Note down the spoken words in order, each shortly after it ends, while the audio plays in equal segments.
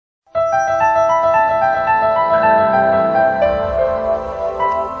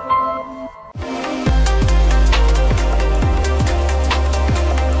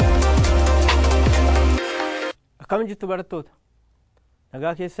Akkam jirtu barattoota?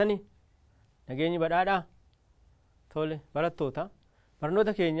 Nagaa keessanii? Nageenyi badhaadhaa? Tole barattoota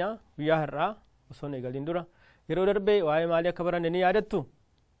barnoota keenya guyyaa har'aa osoo hin eegalin dura yeroo darbee waa'ee maalii akka baranne ni yaadattu?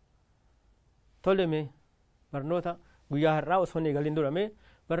 Tole mee barnoota guyyaa har'aa osoo hin eegalin dura mee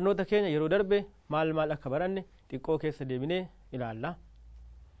barnoota keenya yeroo darbee maal akka baranne xiqqoo keessa deebinee ilaalla.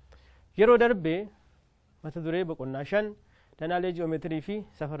 Yeroo darbee mata duree boqonnaa 5 danaalee ji'oomeetirii fi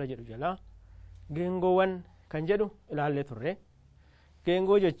safara jedhu jalaa geengoowwan kan jedhu ilaallee turre.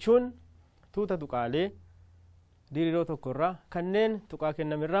 Geengoo jechuun tuuta tuqaalee diriiroo tokkorraa kanneen tuqaa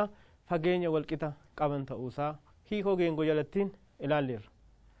kennamirraa fageenya walqixa qaban ta'uusaa hiikoo geengoo jalattiin ilaalleerra.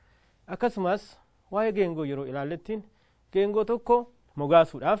 Akkasumas waa'ee geengoo yeroo ilaallettiin geengoo tokko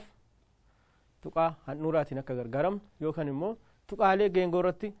mogaasuudhaaf tuqaa handhuuraatiin akka gargaaramu yookaan immoo tuqaalee geengoo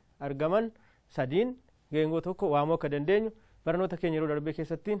irratti argaman sadiin geengoo tokko waamuu akka dandeenyu barnoota keenya yeroo darbee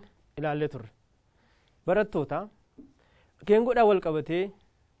keessattiin ilaallee turre. Barattoota geengoodhaan wal qabatee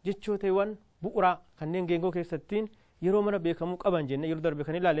jechooteewwan bu'uuraa kanneen geengoo keessattiin yeroo mara beekamuu qaban jennee yeroo darbe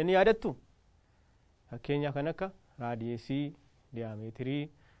kan ilaalle ni yaadattu? Fakkeenyaa kan akka raadiyeesii, diyaameetirii,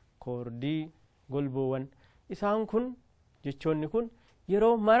 koordii, golboowwan isaan kun jechoonni kun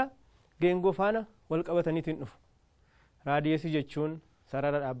yeroo mara geengoo faana wal qabataniitiin dhufu. Raadiyeesii jechuun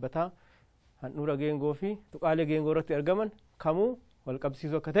sarara dhaabbataa handhuura geengoo fi tuqaalee geengoo irratti argaman kamuu wal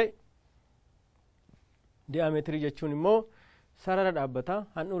qabsiisu akka ta'e. Diyaameetirii jechuun immoo sarara dhaabbataa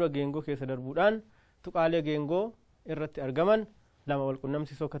handhuura geengoo keessa darbuudhaan tuqaalee geengoo irratti argaman lama wal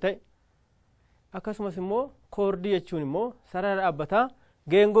qunnamsiisuu akka ta'e. Akkasumas immoo koordii jechuun immoo sarara dhaabbataa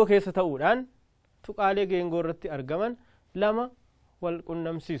geengoo keessa ta'uudhaan tuqaalee geengoo irratti argaman lama wal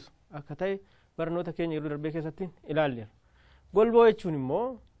qunnamsiisu akka ta'e barnoota keenya yeroo darbee keessatti ilaalleera. Golboo jechuun immoo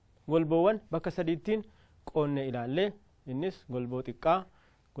golboowwan bakka sadiittiin qoonnee ilaallee innis golboo xiqqaa,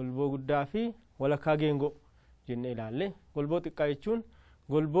 golboo guddaa fi walakkaa geengoo jennee ilaalle. Golboo xiqqaa jechuun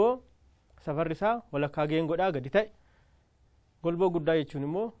golboo safarri isaa walakkaa geengoodhaa gadi ta'e. Golboo guddaa jechuun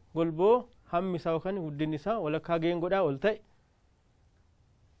immoo golboo hammi isaa yookaan guddinni isaa walakkaa geengoodhaa ol ta'e.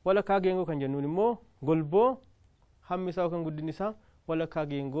 Walakkaa geengoo kan jennuun immoo golboo hammi isaa yookaan guddinni isaa walakkaa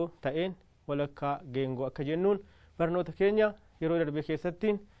geengoo ta'een walakkaa geengoo akka jennuun barnoota keenya yeroo darbee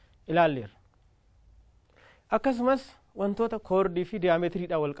keessatti ilaalleerra. Akkasumas wantoota koordii fi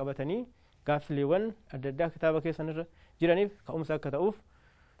diyaameetiriidhaan wal qabatanii gaaffileewwan adda addaa kitaaba keessanirra jiraniif ka'umsa akka ta'uuf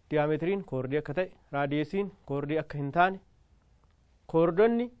diyaameetiriin koordii akka ta'e, raadiyeesiin koordii akka hin taane,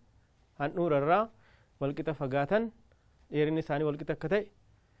 koordonni handhuura irraa walqixa fagaatan dheerinni isaanii walqixa akka ta'e,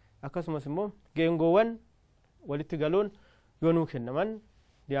 akkasumas immoo geengoowwan walitti galoon yoo nuu kennaman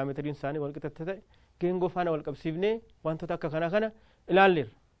diyaameetiriin isaanii walqixa akka ta'e geengoo faana wal qabsiifnee wantoota akka kana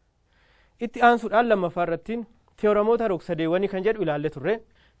ilaalleerra. Itti aansuudhaan lammaffaa irrattiin teeoramoota rog-sadeewwanii kan jedhu ilaallee turre.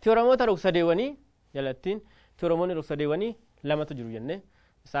 Teeoramoota rog-sadeewwanii jalattiin teeoramoonni rog-sadeewwanii lamatu jiru jennee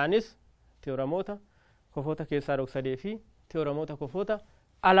isaanis teeoramoota kofoota keessaa rog-sadee fi teeoramoota kofoota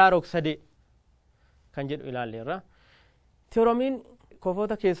alaa rog-sadee kan jedhu ilaalleerra. Teeoramiin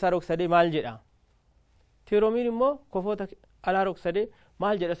kofoota keessaa rog-sadee maal jedha? Teeoramiin immoo kofoota alaa rog-sadee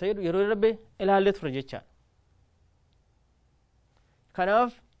maal jedha isa jedhu yeroo darbee ilaallee turre jechaadha.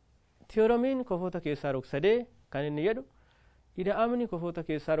 Kanaaf teeoramiin kofoota keessaa rog-sadee kan inni jedhu ida'amni kofoota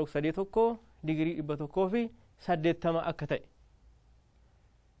keessaa rog-sadee tokko digirii 180 akka ta'e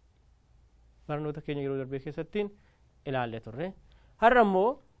barnoota keenya yeroo darbee keessatti ilaallee turre. Har'a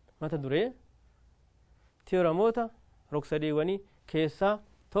immoo mata duree teeoramoota rog-sadeewwanii keessaa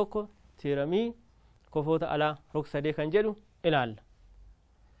tokko teeoramii kofoota alaa rog-sadee kan jedhu ilaalla.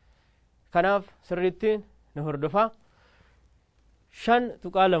 Kanaaf sirriitti nu hordofaa.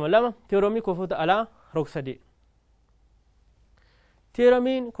 5.22 teeoromii kofoota alaa rog-sadee.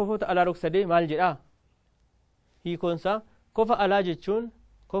 Teeoramiin kofoota alaa rog-sadee maal jedhaa? Hiikoonsaa kofa alaa jechuun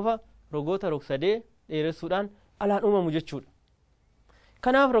kofa rogoota rog-sadee dheeressuudhaan alaan uumamu jechuudha.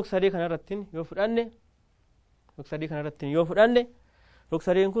 Kanaaf rog-sadee kanarratti yoo fudhanne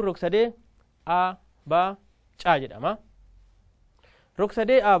rog-sadeen kun rog-sadee A, B, C jedhama.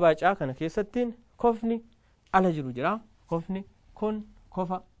 Rog-sadee A, B, C kana keessatti kofni ala jiru jira. Kofni kun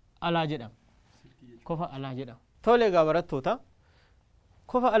kofa alaa jedhama. Kofa alaa jedhama. Tole egaa barattoota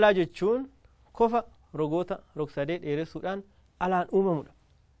kofa alaa jechuun kofa rogoota rog-sadee dheeressuudhaan alaan uumamudha.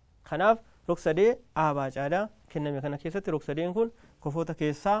 Kanaaf rog-sadee A, B, Cdhaa kenname kana keessatti rog-sadeen kun kofoota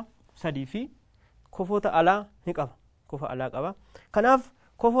keessaa 3 fi kofoota alaa ni qaba. Kofa alaa qaba. Kanaaf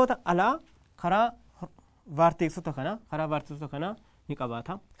kofoota alaa karaa vaarteeksota kanaa ni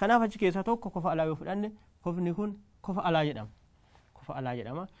qabaata. Kanaaf achi keessaa tokko kofa alaa yoo fudhanne kofni kun kofa alaa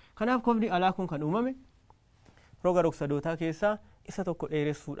jedhama. Kanaaf kofni alaa kun kan uumame roga rog-sadootaa keessaa isa tokko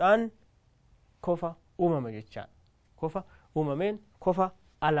dheeressuudhaan kofa uumama jechaadha. kofa uumameen kofa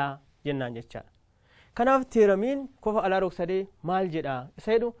alaa jennaan jechaadha. Kanaaf teeramiin kofa alaa rogsadee maal jedhaa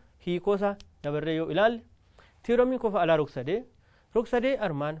isa jedhu hiikoosaa dabarree yoo ilaalle teeramiin kofa alaa rogsadee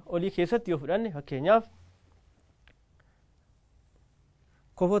armaan olii keessatti yoo fudhanne fakkeenyaaf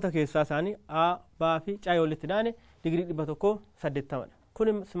kofoota keessaa isaanii A, B fi C walitti daane digirii 180dha.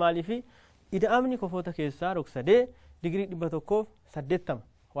 Kunis maaliif ida'amni kofoota keessaa rogsadee digirii 180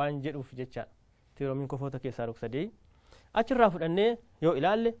 waan jedhuuf jechaadha. Teeramiin kofoota keessaa rogsadee achirraa fudhannee yoo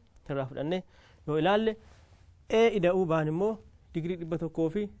ilaalle A ida'uu baan immoo digirii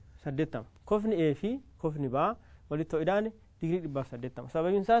 180 kofni A fi kofni B walitti yoo idaane digirii 180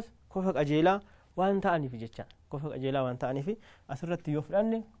 sababiin isaas kofa qajeelaa waan ta'aniif jechaadha. Kofa qajeelaa waan ta'aniif asirratti yoo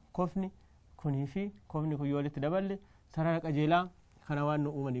fudhanne kofni kunii fi kofni kun yoo walitti daballe sarara qajeelaa kana waan nu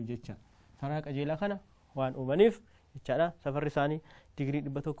uumaniif jechaadha. Sarara qajeelaa kana waan uumaniif jechaadha. Safarri isaanii digirii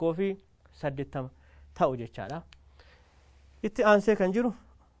 180 ta'u jechaadha. Itti aansee kan jiru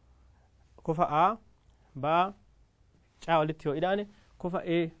kofa A, B, C walitti yoo idaane kofa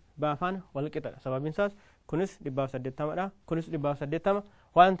A, B faana wal qixadha. Sababiin isaas kunis 180dha. Kunis 180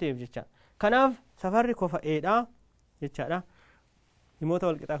 waan ta'eef jechaadha. Kanaaf safarri kofa Eedhaa jechaadha. Himoota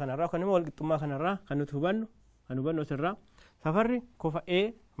wal qixaa kanarraa yookaan immoo wal qixxummaa kanarraa kan nuti hubannu asirraa safarri kofa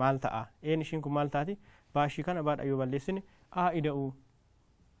E maal ta'a? E'n ishiin kun maal taati? Baashii kana baadha yoo balleessine A ida'uu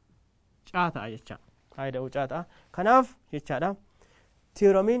C ta'a jechaadha. A ida'uu C ta'a. Kanaaf jechaadha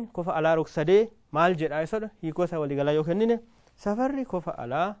teeramiin kofa alaa rogsadee maal jedhaa isoodha hiikoo isaa waliigalaa yoo kennine safarri kofa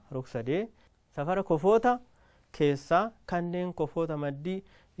alaa rogsadee safara kofoota keessaa kanneen kofoota maddii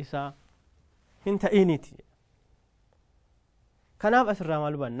isaa hin ta'iniiti. Kanaaf asirraa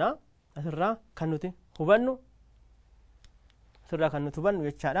maal hubannaa? Asirraa kan nuti hubannu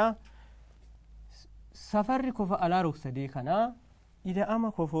jechaadha. Safarri kofa alaa rogsadee kanaa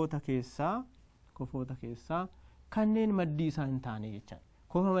ida'ama kofoota keessaa kanneen maddii isaa hin taane jechaadha.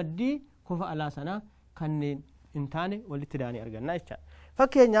 Kofa maddii kofa alaa sanaa kanneen hin taane walitti daanii argannaa jechaadha.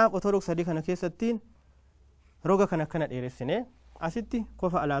 Fakkeenyaaf otoo rogsadee kana keessattiin roga kan akkana dheeressine asitti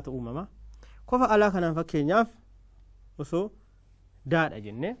kofa alaatu uumama. Kofa alaa kanaan fakkeenyaaf osoo daadha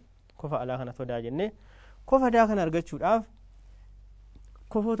jenne kofa alaa kana osoo daa jenne kofa daa kana argachuudhaaf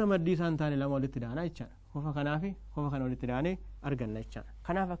kofoota maddii isaa hin taane lama walitti daanaa jechaadha. Kofa kanaa fi kofa kana walitti daanee arganna jechaadha.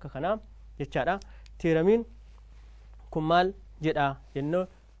 Kanaaf akka kanaa jechaadha teeramiin kun maal jedhaa jennoo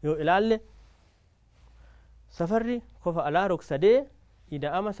yoo ilaalle safarri kofa alaa rogsadee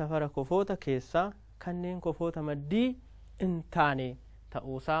ida'ama safara kofoota keessaa kanneen kofoota maddii hin taane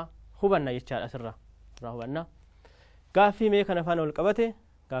ta'uusaa hubanna jechaadha. Asirraa hubanna. Gaaffii mee kana faana wal qabate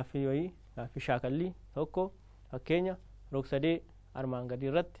gaaffii shaakallii tokko fakkeenya rogsadee armaan gadii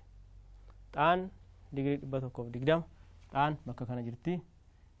irratti xaan digirii 120 xaan bakka kana jirti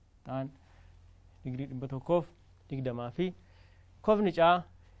xaan digirii 120 fi kofni caa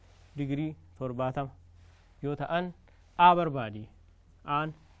digirii 70 yoo ta'an A barbaadi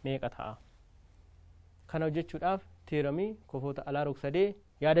aan meeqa ta'a? Kana hojjechuudhaaf teeramii kofoota alaa rogsadee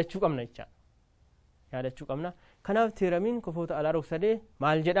yaadachuu qabna jechaadha. Kanaaf teeramiin kofoota alaa rogsadee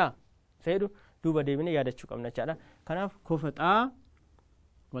maal jedhaa? Seedu duuba deebine yaadachuu qabna jechaadha. Kanaaf kofa xaa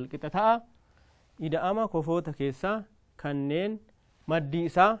wal qixa ta'a ida'ama kofoota keessaa kanneen maddii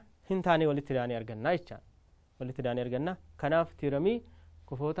isaa hin taane walitti daanee argannaa jechaadha. Kanaaf teeramii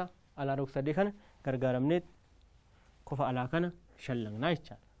kofoota alaa rogsadee kana gargaaramnee kofa alaa kana shallagnaa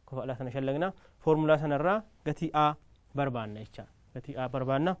jechaadha. Kofa alaa sana shallagnaa foormulaa sanarraa gatii A barbaanna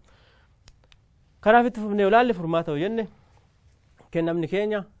jechaadha. Kanaaf itti fufnee ilaalle furmaata jenne kennamni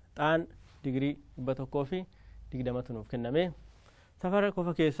keenya xaan digirii 120 nuuf kenname. Safara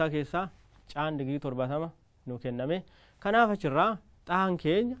kofa keessaa caan digirii 70 nuuf kenname. Kanaaf achirraa xaan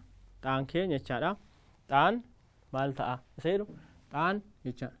keenya jechaadha. Xaan maal ta'a? Isa jedhu xaan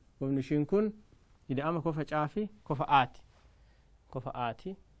jechaadha. Kofni ishiin kun ida'ama kofa caa fi kofa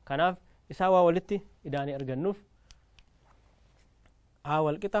aati. Kanaaf isaa waa walitti idaanii argannuuf A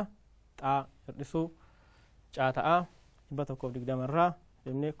wal qixa xaa hir'isuu caa ta'a 120 irraa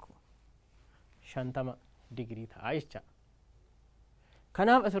deemnee 50 digirii ta'a jechaadha.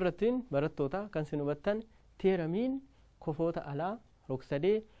 Kanaaf asirrattiin barattoota kan isin hubattan teeramiin kofoota alaa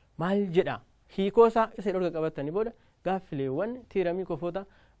rogsadee maal jedha? Hiikoosaa isa dhorga qabatanii booda gaaffileewwan teeramii kofoota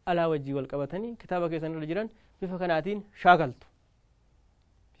alaa wajjii wal qabatanii kitaaba keessan irra jiran bifa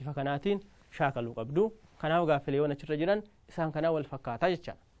kanaatiin shaakaluu qabdu. Kanaaf gaaffileewwan achirra jiran isaan kanaa wal fakkaataa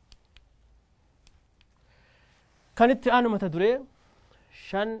jechaadha. Kan itti aanu mata duree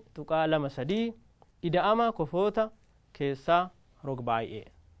 5.23 ida'ama kofoota keessaa rog-baay'ee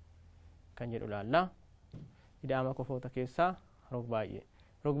kan jedhu ilaalla. Ida'ama kofoota keessaa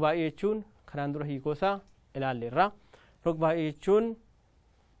rog-baay'ee jechuun kanaan dura hiikoosaa ilaalleerra. rog baay'ee jechuun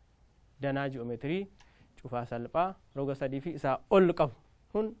danaa ji'oomeetirii cufaa salphaa roga sadii fi isaa ol qabu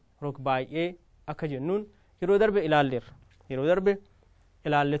kun rog baay'ee akka jennuun yeroo darbe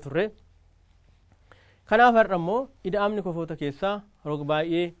ilaalle turre. Kanaaf har'a immoo ida'amni kofoota keessaa rog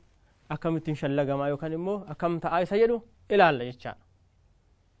baay'ee akkamittiin shallagamaa yookaan immoo akkam ta'aa isa jedhu ilaalla jechaadha.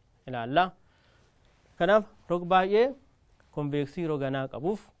 Kanaaf rog baay'ee konveeksii roganaa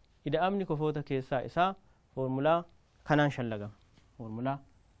qabuuf ida'amni kofoota keessaa isaa foormulaa kanaan shallagama. Foormulaa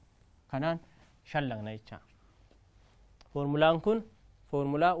kanaan shallagna jechaadha. Foormulaan kun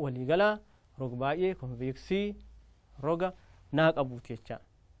foormulaa waliigalaa rog baay'ee konveeksii roga naa qabuuti jechaadha.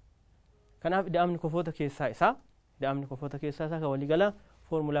 Kanaaf ida'amni kofoota keessaa isaa kan waliigalaa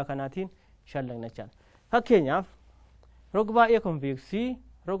foormulaa kanaatiin shallagna jechaadha. Fakkeenyaaf rog baay'ee konveeksii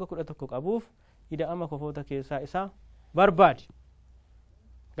roga 11 qabuuf ida'ama kofoota keessaa isaa barbaadi.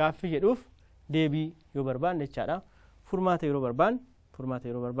 Gaaffii jedhuuf deebii yoo barbaanne jechaadha. Furmaata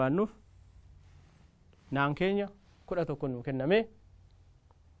yeroo barbaannuuf naan keenya 11 nuu kenname.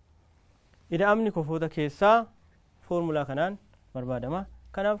 Ida'amni kofoota keessaa foormulaa kanaan barbaadama.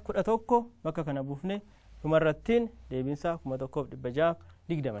 Kanaaf 11 bakka kana buufne dhumarrattiin deebiinsaa 1620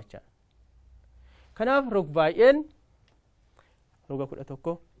 jechaadha. Kanaaf rog baay'een roga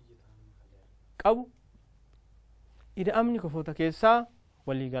 11 qabu ida'amni kofoota keessaa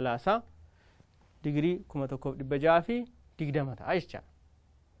waliigalaasaa digirii 1620 ta'a jechaadha.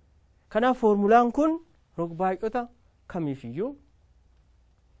 Kanaaf foormulaan kun rog baay'ota kamiifiyyuu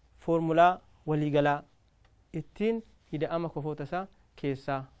foormulaa waliigalaa ittiin ida'ama kofoota isaa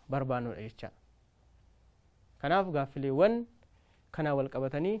keessaa barbaannudha jechaadha. Kanaaf gaaffileewwan kanaa wal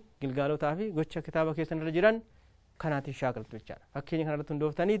qabatanii gilgaalotaa fi gocha kitaaba keessan irra jiran kanaatiin shaakaltu jechaadha. Fakkeenya kanarratti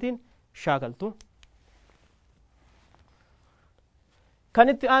hundooftaniitiin shaakaltu. Kan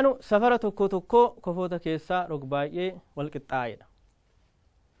itti aanu safara tokko kofoota keessaa rog baay'ee wal qixxaa'edha.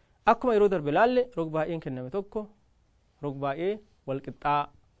 Akkuma yeroo darbe ilaalle rog baay'een kenname tokko rog baay'ee wal qixxaa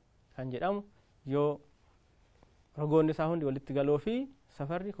kan jedhamu yoo rogoonni isaa hundi walitti galoo fi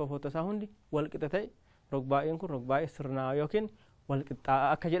safarri kofoota isaa hundi wal qixa ta'e rog baay'een kun rog baay'ee sirnaawaa yookiin wal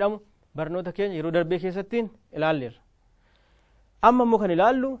qixxaa'aa akka jedhamu barnoota keenya yeroo darbee keessattiin ilaalleerra. Amma immoo kan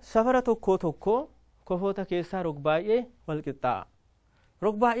ilaallu safara tokko kofoota keessaa rog baay'ee wal qixxaa'a.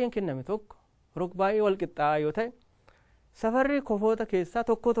 Rog baay'een kenname tokko rog baay'ee wal qixxaa'aa yoo ta'e safarri kofoota keessaa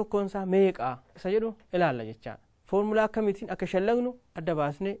tokkoonsaa meeqaa isa jedhu ilaalla jechaadha. Foormulaa akkamiitiin akka shallagnu adda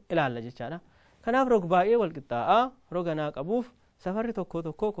baasnee ilaalla jechaadha. Kanaaf rog baay'ee wal qixxaa'aa roga naa qabuuf safarri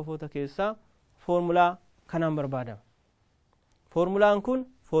tokko kofoota keessaa foormulaa kanaan barbaadama. Foormulaan kun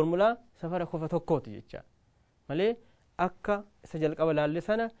foormulaa safara kofa tokkooti jechaadha. Malee akka isa jalqaba ilaalle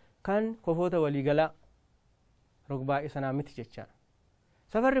sana kan kofoota waliigalaa rog baay'ee sanaa miti jechaadha.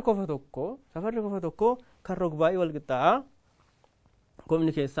 Safarri kofa tokko kan rog baay'ee wal qixxaa'aa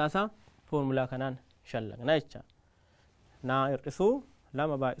qomni keessaasaa foormulaa kanaan shallagna jechaadha. Naa hir'isuu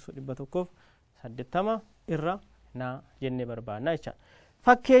 2 baay'isuu 180 irra naa jennee barbaadna jechaadha.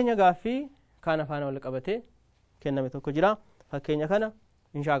 Fakkeenya gaaffii kaan afaan wal qabatee kenname tokko jira. Fakkeenya kana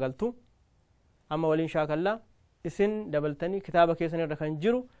hin shaakaltu. Amma waliin shaakallaa isin dabaltanii kitaaba keessan irra kan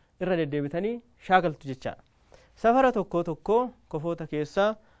jiru irra deddeebitanii shaakaltu jechaadha. Safara tokko kofoota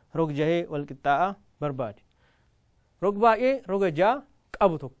keessaa rog 6 wal qixxaa'aa barbaadi. Rog baay'ee roga 6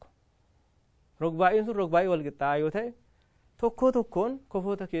 qabu tokko. Rog baay'een sun rog baay'ee wal qixxaa'aa yoo ta'e tokkoon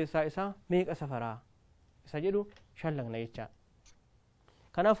kofoota keessaa isaa meeqa safaraa isa jedhu shallagna jechaadha.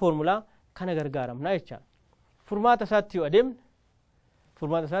 Kanaaf foormulaa kana gargaaramna jechaadha. Furmaata isaatti yoo adeemne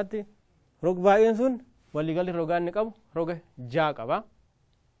furmaata isaatti rog baay'een sun waliigalli rogaa inni qabu roga 6 qaba.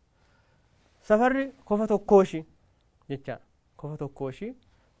 Safarri kofa tokkooshi jechaadha. Kofa tokkooshi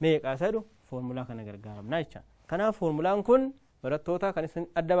meeqaa isa jedhu foormulaa kana gargaaramna jechaadha. Kanaaf foormulaan kun barattoota kan isin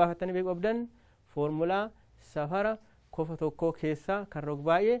adda baafattanii beekuu qabdan foormulaa safara kofa tokkoo keessaa kan rog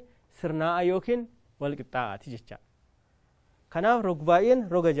baay'ee sirnaa'aa yookiin wal qixxaa'aati jechaadha. Kanaaf rog baay'een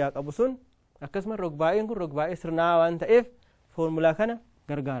roga 6 qabu sun akkasumas rog baay'een kun rog baay'ee sirnaa'aa waan ta'eef foormulaa kana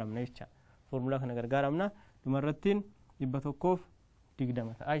gargaaramna jechaadha. Foormulaa kana gargaaramna dhumarrattiin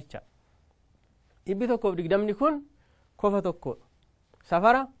 120 ta'a jechaadha. 120 kun kofa tokko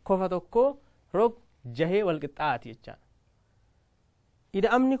safara kofa tokkoo rog 6 wal qixxaa'aati jechaadha.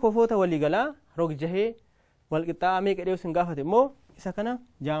 Ida'amni kofoota waliigalaa rog 6 wal qixxaa'aa meeqa dhiyoo sin gaafate immoo isa kana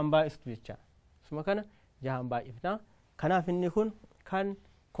 6 baay'istu jechaadha. Isuma kana 6 baay'ifna. Kanaaf inni kun kan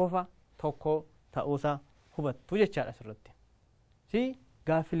kofa tokko ta'uusaa hubattu jechaadha asirratti. Si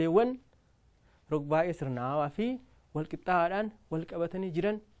gaaffileewwan rog baay'ee sirnaawaa fi wal qixxaa'aadhaan wal qabatanii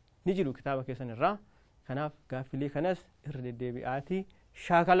jiran ni jiru kitaaba keessan irraa. Kanaaf gaaffilee kanas irra deddeebi'aatii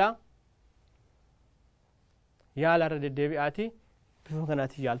shaakalaa. yaala irra deddeebi'aati bifa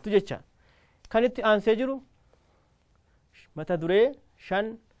kanaatiin yaaltu jecha. Kan itti aansee jiru mata duree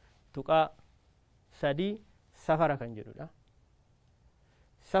 5.3 safara kan jedhudha.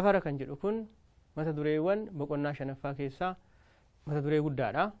 Safara kan jedhu kun mata dureewwan boqonnaa 5ffaa keessaa mata duree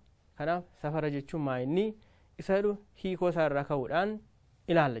guddaadha. Kanaaf safara jechuun maa'inni isa jedhu hiikoo isaa irraa ka'uudhaan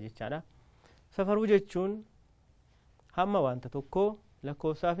ilaalla jechaadha. Safaruu jechuun hamma wanta tokkoo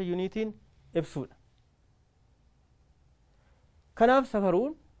lakkoofsaa fi yuunitiin ibsuudha. Kanaaf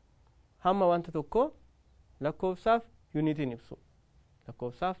safaruun hamma wanta tokkoo lakkoofsaaf yuunitiin ibsu.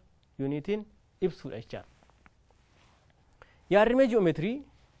 Lakkoofsaaf yuunitiin ibsuudha jechaadha. Yaadrimee ji'oomeetirii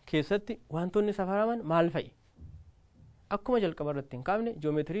keessatti wantoonni safaraman maal fa'i? Akkuma jalqaba irratti hin kaafne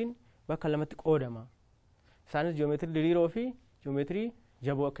ji'oomeetiriin bakka lamatti qoodama. Isaanis ji'oomeetirii diriiroo fi ji'oomeetirii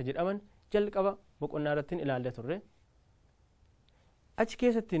jaboo akka jedhaman jalqaba boqonnaa irratti ilaallee turre. Achi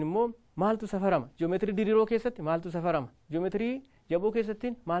keessattiin immoo maaltu safarama? Ji'oomeetirii diriiroo keessatti maaltu safarama? Ji'oomeetirii jaboo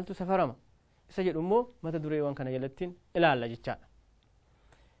keessattiin maaltu safarama? Isa jedhu immoo mata dureewwan kana jalattiin ilaalla jechaadha.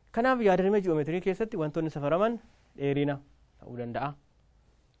 Kanaaf yaadrimee ji'oomeetirii keessatti wantoonni safaraman dheerina ta'uu danda'a.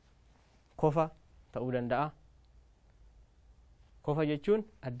 Kofa ta'uu danda'a. Kofa jechuun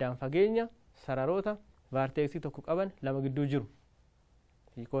addaan fageenya sararoota vaarteeksii tokko qaban lama gidduu jiru.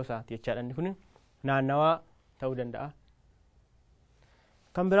 Hiikoo isaati jechaadha inni kun naannawaa ta'uu danda'a.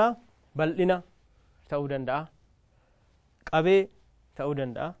 Kan biraa bal'ina ta'uu danda'a. Qabee ta'uu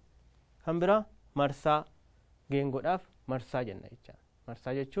danda'a. Kan biraa marsaa geengoodhaaf marsaa jenna jechaadha.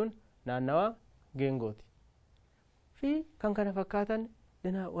 Marsaa jechuun naannawaa geengooti. Fi kan kana fakkaatan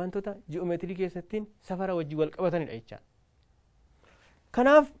wantoota ji'oomeetirii keessattiin safara wajjin wal qabatanidha jechaadha.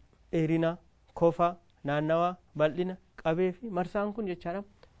 Kanaaf dheerina, kofa, naannawaa, bal'ina, qabee fi marsaan kun jechaadha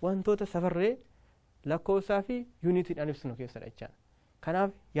wantoota safarree lakkoofsaa fi yuunitiidhaan ibsinu keessadha jechaadha.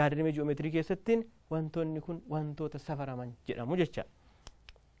 Kanaaf yaadrimee ji'oomeetirii keessattiin wantoonni kun wantoota safaraman jedhamu jechaadha.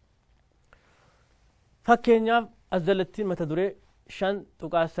 Fakkeenyaaf as jalattiin mata duree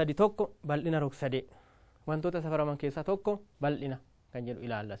 5.3 tokko bal'ina rog-sadee. Wantoota safaraman keessaa tokko bal'ina kan jedhu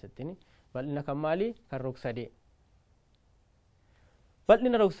ilaalla asittiin. Bal'ina kan maalii? Kan rog-sadee.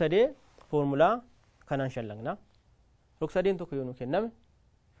 Bal'ina rog-sadee foormulaa kanaan shallagna. Rog-sadeen tokko yoo nu kenname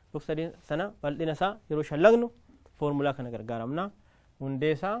rog-sadeen sana bal'ina isaa yeroo shallagnu foormulaa kana gargaaramna.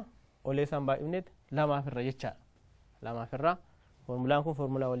 Hundee isaa olee isaan baay'ifneet 2 jechaadha. 2 foormulaan kun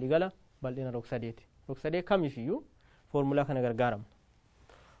foormulaa waliigala bal'ina rog-sadeeti. Rog-sadee kamiifiyyuu foormulaa kana gargaaramna.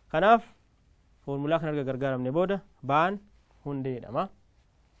 Kanaaf foormulaa kana gargaaramne booda ba'aan hundee jedhama.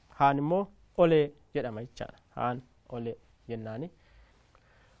 Haan immoo olee jedhama jechaadha. Haan olee jennaani.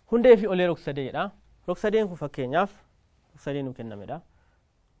 Hundee fi olee rog-sadee jedha. Rog-sadeen kun fakkeenyaaf rog-sadee nu kennamedha.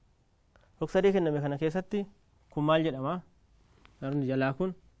 Rog-sadee kenname kana keessatti kun maal jedhama? Garni jalaa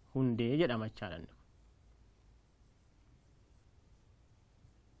kun hundee jedhama jechaadha.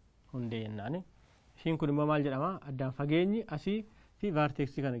 Hundee jennaani. Ishiin kun immoo maal jedhama? Addaan fageenyi asii fi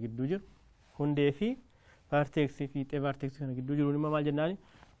vaarteeksii kana gidduu jiru. Hundee fi vaarteeksii fiixee vaarteeksii kana gidduu jiruun immoo maal jennaani?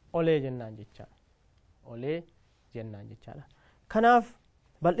 Olee jennaan jechaadha. Olee jennaan jechaadha. Kanaaf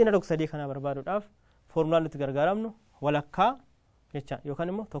bal'ina rog-sadee kana barbaaduudhaaf foormulaan nuti gargaaramnu walakkaa jecha yookaan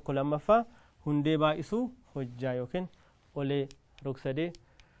immoo 1/2 hundee baay'isuu hojjaa yookiin olee rog-sadee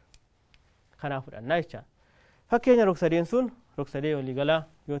kanaa fudhannaa jechaadha. Fakkeenya rog-sadeen sun rog-sadee waliigalaa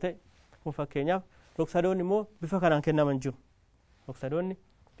yoo ta'e kun fakkeenyaaf rog-sadoonni immoo bifa kanaan kennaman jiru. Rog-sadoonni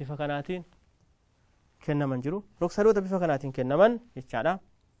bifa kanaatiin kennaman jiru. Rog-sadoota bifa kanaatiin kennaman jechaadha.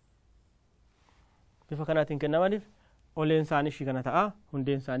 Bifa kanaatiin kennamaniif oleen isaanii ishii kana ta'a.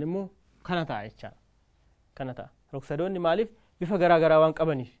 Hundeen isaanii immoo kana ta'a jechaadha. Kana ta'a. Rog-sadoonni maaliif bifa garaagaraa waan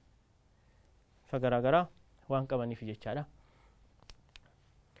qabaniif. Bifa garaagaraa waan qabaniif jechaadha.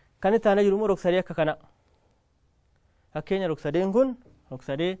 Kan itti aanee jiru immoo rog-sadee akka kana. Fakkeenya rog-sadeen kun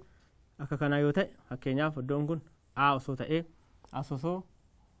rog-sadee akka kanaa yoo ta'e fakkeenyaaf iddoon kun A osoo ta'ee as osoo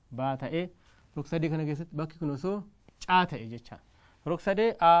baa ta'ee rog-sadee kana keessatti bakki kun osoo caa ta'e jechaadha.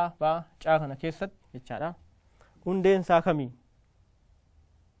 Rog-sadee A, baa, caa kana keessatti jechaadha. Hundeen isaa kamii?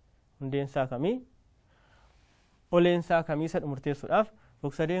 Hundeen isaa kamii? Oleen isaa kamii isa murteessuudhaaf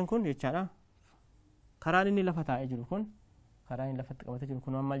rog-sadeen kun jechaadha. Karaan inni lafa taa'ee jiru kun karaan inni lafatti qabatee jiru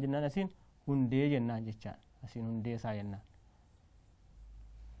kun maal jennaan asiin hundee jennaan jechaadha. Asiin hundee isaa jennaan.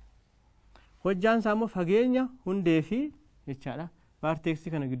 Hojjaan isaa immoo fageenya hundee fi jechaadha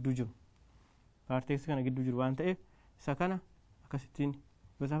vaarteeksii kana gidduu jiru. Vaarteeksii kana gidduu jiru waan ta'eef isa kana akkasittiin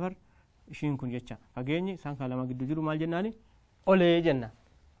yoo safar ishiin kun jecha fageenyi isaan kana lama gidduu jiru maal jennaani? Olee jennaan.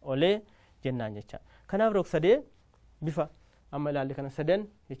 Olee jennaan jechaadha. Kanaaf rog-sadee bifa amma ilaalle kana sadan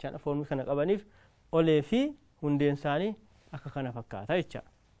jechaadha foormii kana qabaniif olee fi hundeen isaanii akka kana fakkaata jechaadha.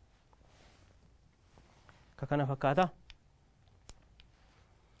 akka kana fakkaata.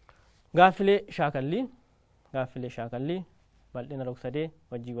 Gaaffilee shaakallii bal'ina rog-sadee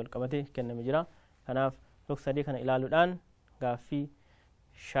wajjin wal qabatee kenname jira. Kanaaf rog-sadee kana ilaaluudhaan gaaffii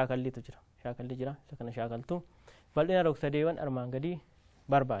shaakalliitu jira. Isa kana shaakaltu bal'ina rog-sadeewwan armaan gadii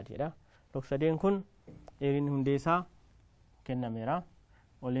barbaadedha. Rog-sadeen kun dheerinni hundee isaa kennameera,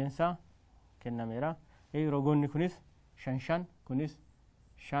 oleensaa kennameera. Rogoonni kunis 5 kunis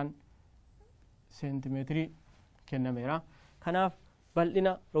 5 seentimeetirii kennameera. Kanaaf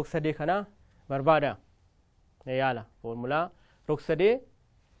bal'ina rog-sadee kanaa barbaada. Yaala foormulaa rog-sadee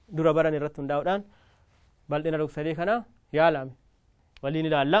dura baran irratti hundaa'uudhaan bal'ina rog-sadee kanaa yaalame waliin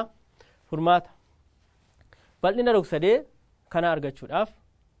ilaalla. Furmaata bal'ina rog-sadee kana argachuudhaaf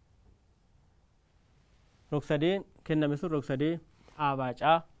rog-sadeen kenname sun rog-sadee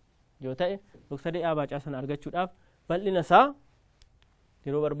abaacaa yoo ta'e rog-sadee abaacaa sana argachuudhaaf bal'ina isaa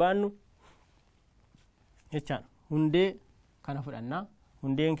yeroo barbaannu jechaan hundee kana fudhannaa.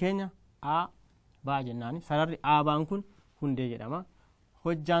 Hundeen keenya a baa jennaani. Sararri aabaan kun hundee jedhama.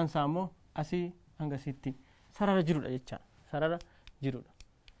 Hojjaan isaa immoo asii hanga asitti sarara jirudha jechaan. Sarara jirudha.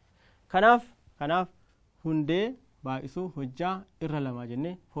 Kanaaf hundee baay'isuu hojjaa irra lamaa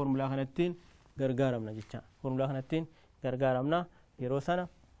jennee foormulaa kanattiin gargaaramna jechaan. Foormulaa kanattiin gargaaramna. Yeroo sana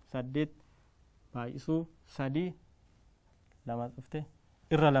 8 baay'isuu 3 lama dhufte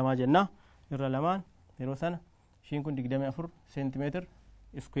irra lamaa jenna. Irra lamaan yeroo sana ishiin kun 24 seentimeetir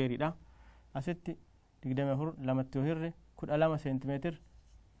iskuweeriidha. Asitti 24 lamatti yoo hirre 12 seentimeetir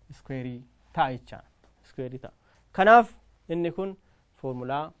iskuweerii ta'a jechaan. Iskuweerii ta'a. Kanaaf inni kun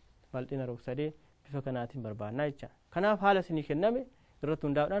foormulaa bal'ina rog-sadee bifa kanaatiin barbaannaa jechaan. Kanaaf haala isinii kenname irratti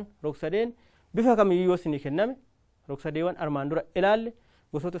hundaa'uudhaan rog-sadeen bifa kamiyyuu yoo isinii kenname rog-sadeewwan armaan dura ilaalle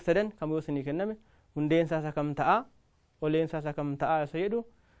gosoota 3 kamiyyuu isinii kenname hundeen isaa kam ta'a, oleen isaa kam ta'a isa jedhu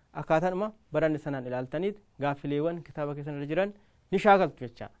akkaataadhuma baranne sanaan ilaaltaniit gaaffileewwan kitaaba keessan irra jiran ni shaakaltu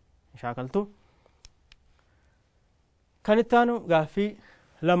jechaan. Shaakaltu. Kan itti aanu gaaffii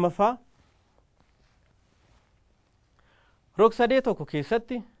lammaffaa rog-sadee tokko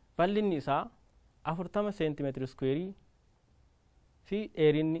keessatti bal'inni isaa 40 seentimeetira iskuweerii fi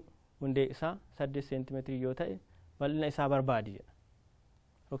dheerinni hundee isaa 8 seentimeetirii yoo ta'e bal'ina isaa barbaadi jedha.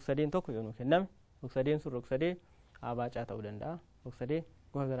 Rog-sadeen tokko yoo nuu kenname rog-sadeen sun rog-sadee abaacaa ta'uu danda'a. Rog-sadee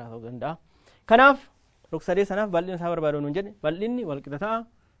gosa garaa ta'uu danda'a. Kanaaf rog-sadee sanaaf bal'ina isaa barbaadu nuun jedhe bal'inni walqixa ta'a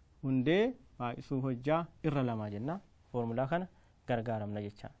hundee baay'isuu hojjaa irra lamaa jenna. Foormulaa kana gargaaramna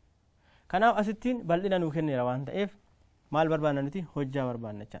jechaan. Kanaaf asittiin bal'ina nuu kenneera waan ta'eef maal barbaanna nuti hojjaa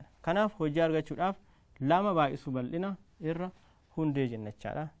barbaanna jechaan. Kanaaf hojjaa argachuudhaaf 2 baay'isuu bal'ina irra hundee jenna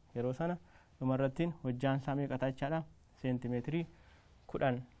jechaadha. Yeroo sana dhumarrattiin hojjaan isaa meeqa ta'a jechaadha? Seentimeetirii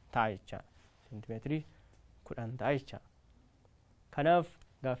 10 ta'a jechaadha. Seentimeetirii 10 ta'a jechaadha. Kanaaf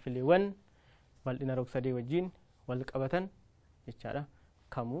gaaffileewwan bal'ina rog-sadee wajjin wal qabatan jechaadha.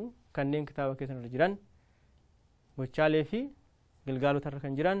 Kamuu kanneen kitaaba keessan irra jiran gochaalee fi gilgaalota irra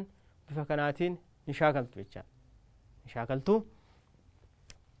kan jiran bifa kanaatiin ni shaakaltu jechaadha. Ni shaakaltu.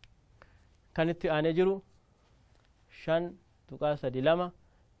 Kan itti aanee jiru 5.32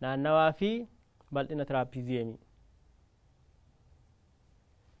 naannawaa fi bal'ina tiraapiziyeemii.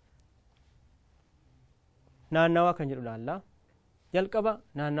 Naannawaa kan jedhu laallaa. Jalqaba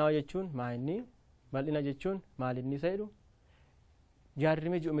naannawaa jechuun maalinni, bal'ina jechuun maalinni isa jedhu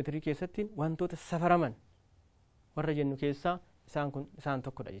jaarrimee ji'oomeetirii keessatti wantoota safaraman warra jennu keessaa isaan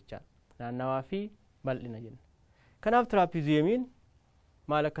tokkodha jechaadha. Naannawaa fi bal'ina jenna. Kanaaf tiraapiziyeemiin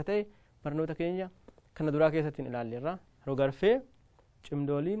maal akka ta'e barnoota keenya kana duraa keessatti ilaalleerra. Rogarfee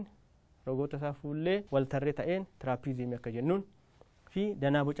cimdooliin rogoota isaa fuullee waltarree ta'een tiraapiziyeemii akka jennuun fi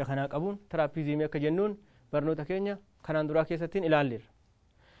danaa boca kanaa qabuun tiraapiziyeemii akka jennuun barnoota keenya kanaan duraa keessatti ilaalleerra.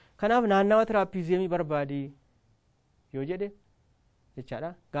 Kanaaf naannawaa tiraapiziyeemii barbaadii yoo jedhe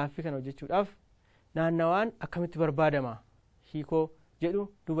jechaadha. Gaaffii kana hojjechuudhaaf naannawaan akkamitti barbaadama hiikoo jedhu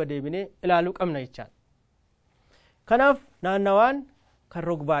duuba deebinee ilaaluu qabna jechaadha. Kanaaf naannawaan kan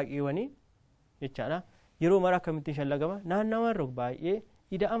rog-baay'eewwanii jechaadha. Yeroo mara akkamittiin shallagama? Naannawaan rog-baay'ee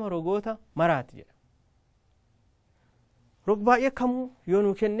ida'ama rogoota maraati jedha. Rog-baay'ee kamuu yoo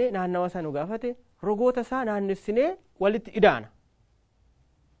nuu kenne naannawa isaa nu gaafate rogoota isaa naannessinee walitti ida'ana.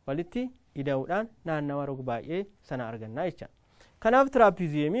 Walitti ida'uudhaan naannawa rog-baay'ee sana argannaa jechaadha. Kanaaf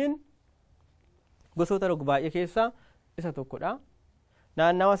tiraapiziyeemiin gosoota rog-baay'ee keessaa isa tokkodha.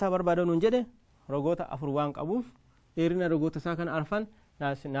 Naannawa isaa barbaada nuun jedhe rogoota 4 waan qabuuf dheerina rogoota isaa kana arfan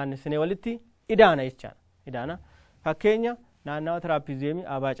naannessinee walitti ida'ana jechaadha. Ida'ana. Fakkeenya naannawa tiraapiziyeemii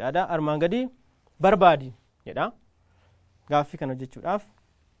abaacaadhaa armaan gadii barbaadi jedha. Gaaffii kana hojjechuudhaaf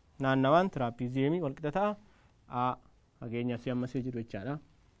naannawaan tiraapiziyeemii walqixa ta'a. A fageenya asii ammasii jiru jechaadha.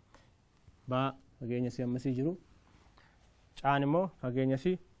 B fageenya si ammasii jiru. Caan immoo fageenya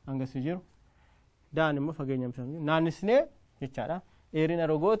si hangasii jiru. Daan immoo fageenya ammasii jiru. Naannisnee jechaadha. Dheerina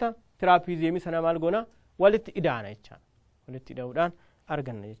rogoota tiraapiziyeemii sana maal goona walitti idaana jechaadha. Walitti ida'uudhaan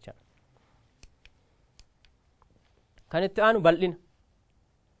arganna jechaadha. Kan itti aanu bal'ina.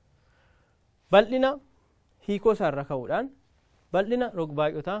 Bal'ina hiikoo isaarra ka'uudhaan bal'ina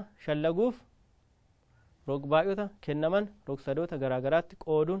rog-baay'otaa shallaguuf rog-baay'ota kennaman rog-sadoota garaagaraatti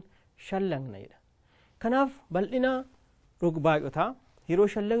qooduun shallagna jedha. Kanaaf bal'ina rog-baay'otaa yeroo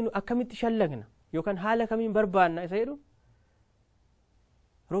shallagnu akkamitti shallagna yookaan haala kamiin barbaanna isa jedhu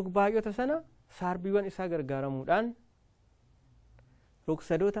rog-baay'ota sana saarbiiwwan isaa gargaaramuudhaan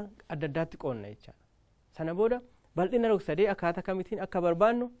rog-sadoota adda addaatti qoonna jechaadha. Sana booda bal'ina rog-sadee akkaataa kamiitiin akka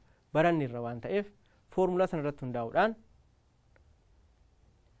barbaannu baranni irra waan ta'eef foormulaa sana irratti hundaa'uudhaan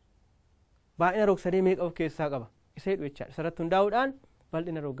baay'ina rog-sadee meeqa of keessaa qaba isa jedhu jechaadha. Isa irratti hundaa'uudhaan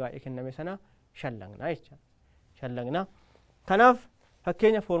bal'ina rog-baay'ee kenname sana shallagna jechaadha. Shallagna. Kanaaf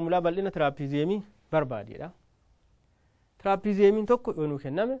fakkeenya foormulaa bal'ina tiraapiziyeemii barbaadedha. Tiraapiziyeemiin tokko yoo nuu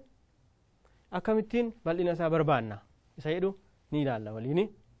kenname akkamittiin bal'ina isaa barbaanna isa jedhu ni ilaalla waliin.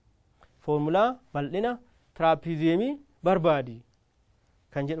 Foormulaa bal'ina tiraapiziyeemii barbaadi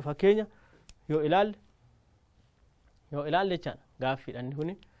kan jedhu fakkeenya yoo ilaalle jechaadha. Gaaffiidhaan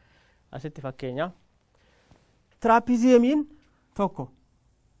kuni asitti fakkeenya tiraapiziyeemiin tokko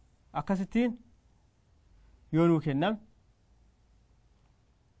akkasittiin yoo nuu kenname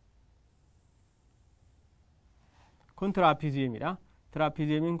kun tiraapiziyeemiidha.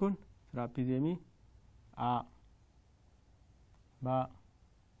 Tiraapiziyeemiin kun tiraapiziyeemii A, B,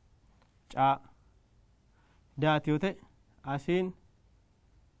 C, D yoo ta'e asiin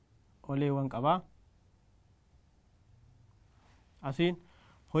oleewwan qabaa. Asiin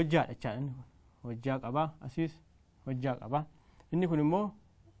hojjaadha jechaadha. Hojjaa qabaa. Asiis hojjaa qabaa. Inni kun immoo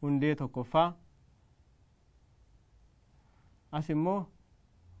hundee tokkoffaa. As immoo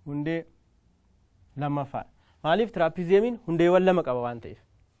hundee lammaffaa. Maaliif tiraapiziyeemiin hundeewwan lama qaba waan ta'eef.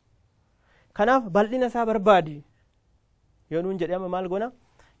 Kanaaf bal'ina isaa barbaadi yoo nuun jedhama maal goona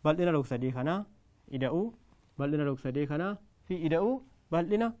bal'ina rog-sadee kanaa ida'uu bal'ina rog-sadee kanaa fi ida'uu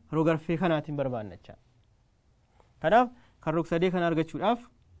bal'ina rog-arfee kanaatiin barbaanna jechaadha. Kanaaf kan rog-sadee kana argachuudhaaf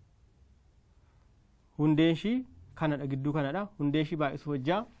hundeen ishii kanadha gidduu kanadha. Hundee ishii baay'isuu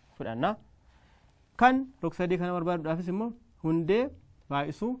hojjaa fudhanna. Kan rog-sadee kana barbaaduudhaafis immoo hundee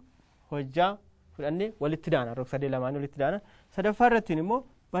baay'isuu hojjaa fudhannee walitti daana. Rog-sadee lamaan walitti daana. Sadaffaa irrattiin immoo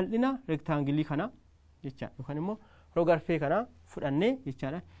bal'ina rektaangilii kana jechaadha yookaan immoo rog-arfee kana fudhannee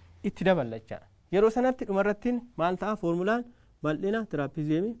jechaadha itti daballa jechaadha. Yeroo sanatti dhumarrattiin maal ta'a foormulaan bal'ina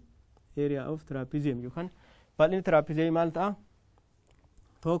tiraapiziyeemii area of tiraapiziyeemii yookaan bal'inni tiraapiziyeemii maal ta'a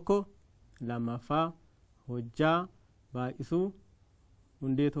tokko lammaffaa hojjaa baay'isuu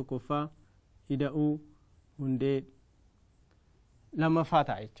hundee tokkoffaa ida'uu hundee lammaffaa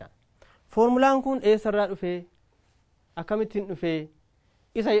ta'a jechaadha. Foormulaan kun eessarraa dhufee akkamittiin dhufee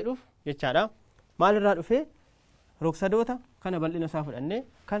isa jedhuuf jechaadha. Maalirraa dhufee rog-sadoota kana bal'ina isaa fudhannee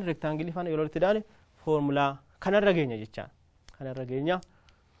kan rektaangilii faana yeroo itti daane foormulaa kanarra geenya jechaadha. Kanarra geenya.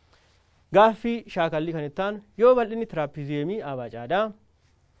 Gaaffii shaakallii kan itti aanu yoo bal'inni tiraapiziyeemii abaacaadhaa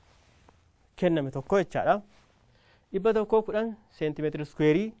kenname tokko jechaadha. 110 seentimeetira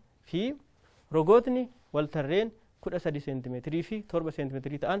iskuweerii fi rogootni waltarreen 13 seentimeetirii fi 7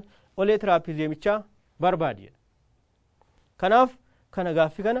 seentimeetirii ta'an olee tiraapiziyeemichaa barbaadi. Kanaaf kana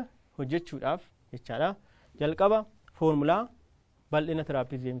gaaffii kana hojjechuudhaaf jechaadha jalqaba foormulaa bal'ina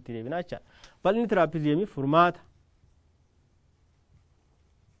tiraapiziyeemiitti deebinaa jechaadha. Bal'inni tiraapiziyeemii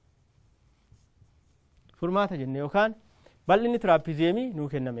furmaata jenne yookaan bal'inni tiraapiziyeemii nuu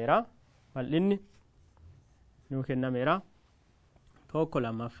kennameera. Bal'inni nuu kennameera. Tokko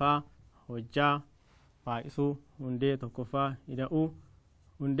lammaffaa hojjaa baay'isuu hundee tokkoffaa ida'uu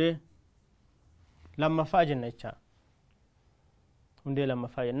hundee lammaffaa jenna jechaadha. Hundee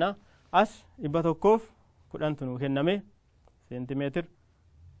lammaffaa jenna. As 110 nuu kenname seentimeetir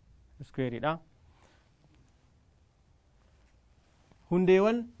iskuweeriidha.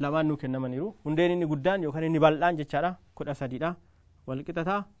 Hundeewwan lamaan nuu kennamaniiru. Hundeen inni guddaan yookaan inni bal'aan jechaadha 13dha.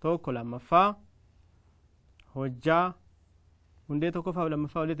 Walqixataa tokko lammaffaa hojjaa hundee tokkoffaa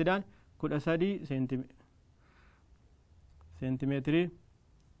lammaffaa walitti daan 13 seentimeetirii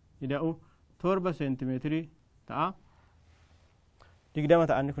ida'uu 7 seentimeetirii ta'a. 20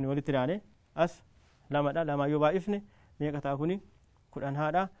 ta'anni kun walitti daane as lamadha. Lama yoo baay'ifne meeqa ta'a kuni 10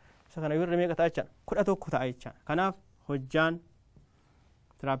 haadha. Isa kana yoo irra meeqa ta'a jechaadha 11 ta'a jechaadha. Kanaaf hojjaan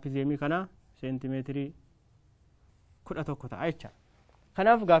tiraapiziyeemii kana seentimeetirii 11 ta'a jechaadha.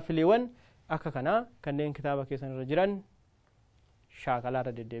 Kanaaf gaaffileewwan akka kanaa kanneen kitaaba keessan irra jiran shaakalaa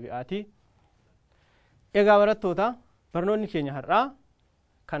irra deddeebi'aatii Egaa barattoota barnoonni keenya har'aa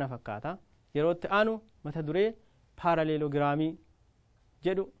kana fakkaata. Yeroo itti aanu mata duree paaraleeloogiraamii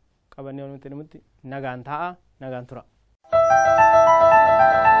jedhu qabannee nuti nagaan ta'a, nagaan tura.